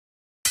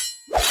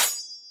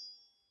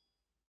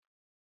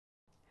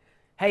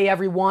Hey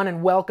everyone,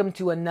 and welcome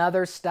to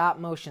another Stop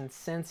Motion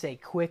Sensei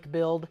quick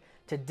build.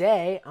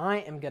 Today I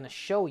am going to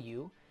show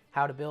you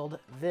how to build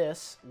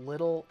this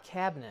little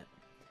cabinet.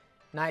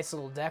 Nice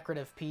little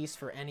decorative piece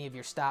for any of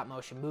your stop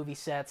motion movie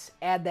sets.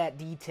 Add that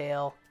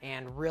detail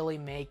and really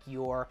make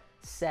your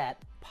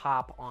set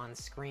pop on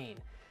screen.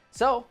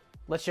 So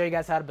let's show you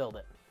guys how to build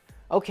it.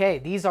 Okay,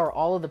 these are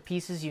all of the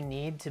pieces you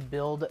need to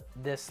build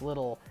this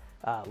little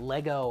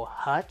Lego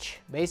Hutch,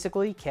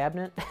 basically,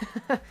 cabinet.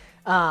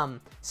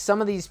 Some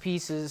of these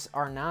pieces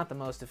are not the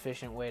most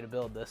efficient way to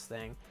build this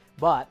thing,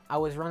 but I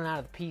was running out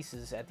of the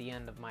pieces at the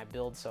end of my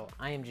build, so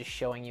I am just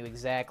showing you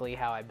exactly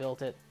how I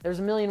built it. There's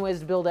a million ways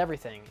to build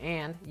everything,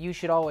 and you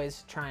should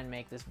always try and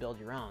make this build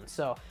your own.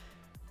 So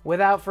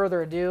without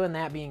further ado, and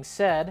that being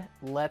said,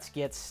 let's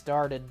get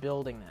started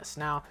building this.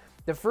 Now,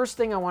 the first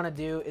thing I want to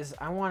do is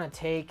I want to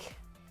take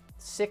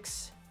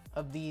 6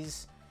 of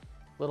these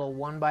little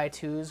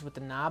 1x2s with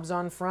the knobs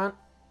on front,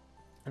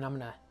 and I'm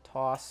gonna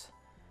toss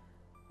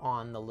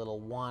on the little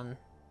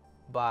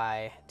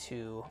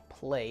 1x2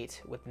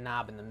 plate with the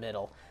knob in the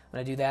middle. I'm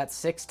gonna do that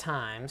 6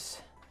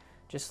 times,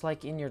 just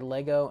like in your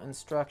Lego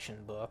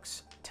instruction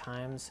books,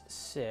 times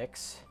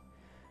 6.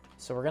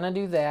 So we're gonna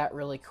do that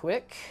really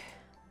quick.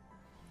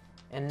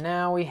 And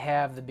now we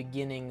have the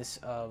beginnings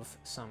of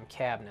some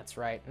cabinets,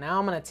 right? Now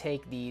I'm gonna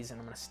take these and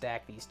I'm gonna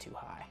stack these 2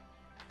 high.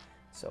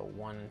 So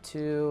 1 and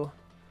 2,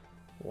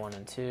 1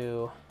 and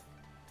 2,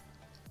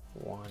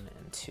 1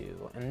 and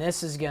 2. And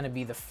this is going to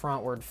be the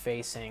frontward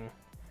facing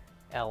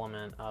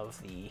element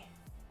of the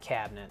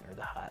cabinet or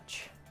the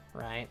hutch,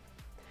 right?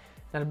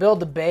 Now to build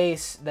the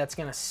base that's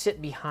going to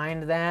sit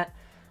behind that,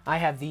 I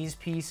have these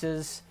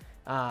pieces.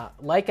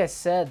 Like I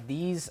said,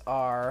 these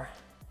are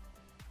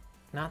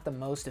not the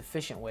most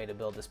efficient way to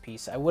build this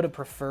piece. I would have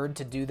preferred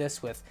to do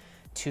this with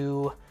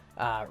 2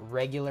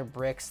 regular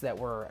bricks that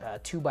were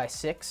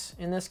 2x6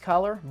 in this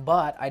color,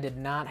 but I did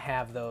not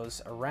have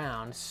those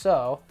around,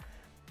 so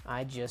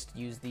I just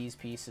used these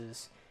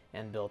pieces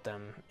and built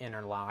them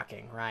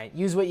interlocking, right?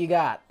 Use what you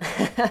got.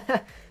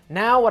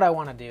 Now what I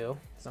want to do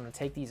is I'm going to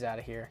take these out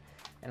of here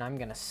and I'm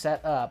going to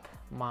set up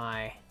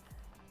my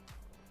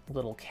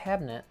little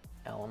cabinet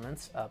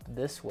elements up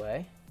this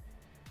way,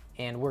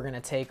 and we're going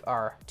to take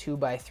our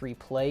 2x3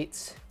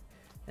 plates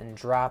and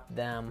drop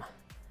them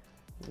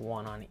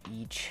 1 on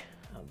each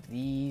of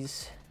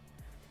these,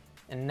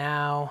 and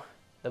now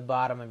the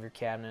bottom of your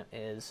cabinet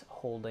is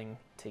holding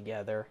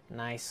together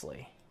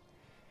nicely.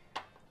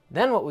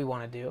 Then what we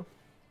want to do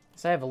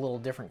is, I have a little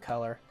different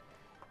color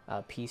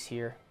piece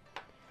here.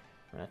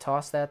 I'm going to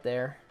toss that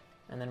there,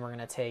 and then we're going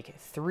to take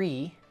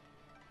 3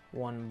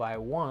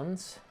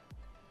 1x1s.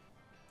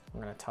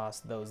 We're going to toss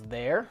those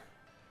there.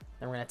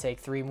 Then we're going to take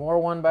 3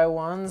 more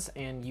 1x1s,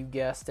 and you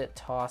guessed it,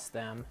 toss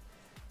them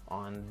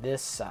on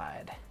this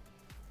side.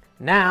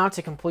 Now,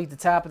 to complete the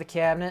top of the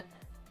cabinet,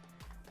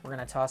 we're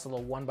going to toss a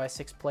little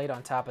 1x6 plate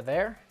on top of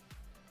there.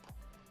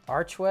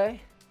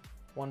 Archway,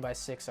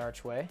 1x6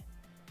 archway,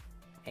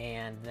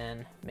 and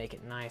then make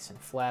it nice and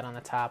flat on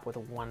the top with a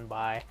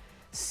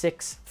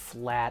 1x6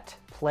 flat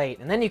plate.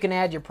 And then you can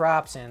add your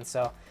props in.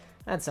 So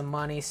I had some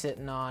money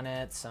sitting on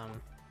it,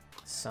 some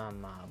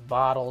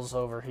bottles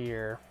over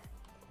here.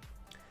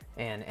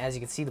 And as you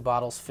can see, the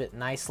bottles fit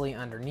nicely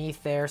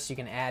underneath there, so you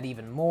can add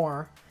even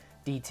more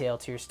detail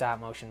to your stop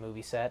motion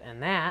movie set.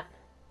 And that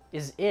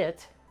is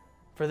it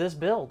for this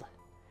build.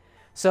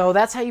 So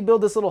that's how you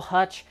build this little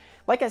hutch.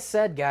 Like I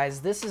said, guys,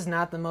 this is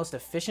not the most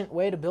efficient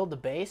way to build the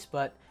base,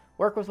 but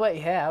work with what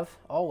you have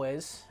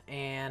always,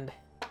 and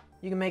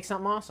you can make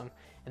something awesome.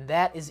 And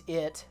that is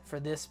it for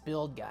this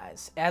build,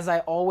 guys. As I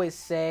always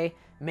say,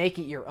 make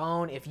it your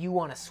own. If you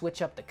want to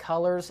switch up the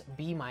colors,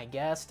 be my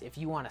guest. If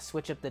you want to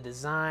switch up the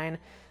design,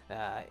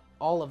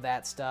 all of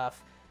that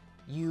stuff,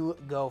 you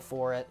go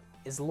for it.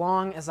 As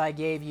long as I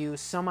gave you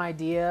some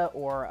idea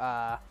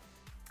or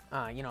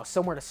you know,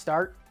 somewhere to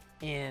start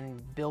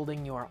in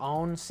building your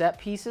own set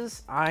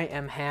pieces, I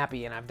am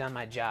happy and I've done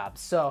my job.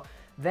 So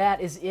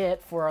that is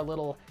it for our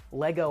little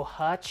Lego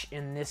Hutch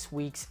in this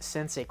week's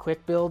Sensei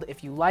Quick Build.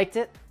 If you liked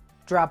it,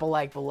 drop a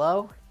like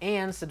below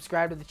and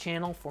subscribe to the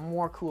channel for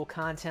more cool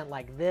content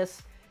like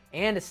this,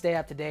 and to stay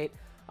up to date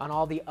on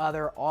all the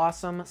other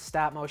awesome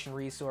stop motion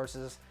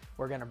resources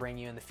we're going to bring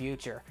you in the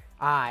future.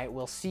 I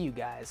will see you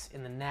guys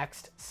in the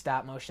next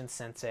Stop Motion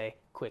Sensei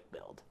Quick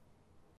Build.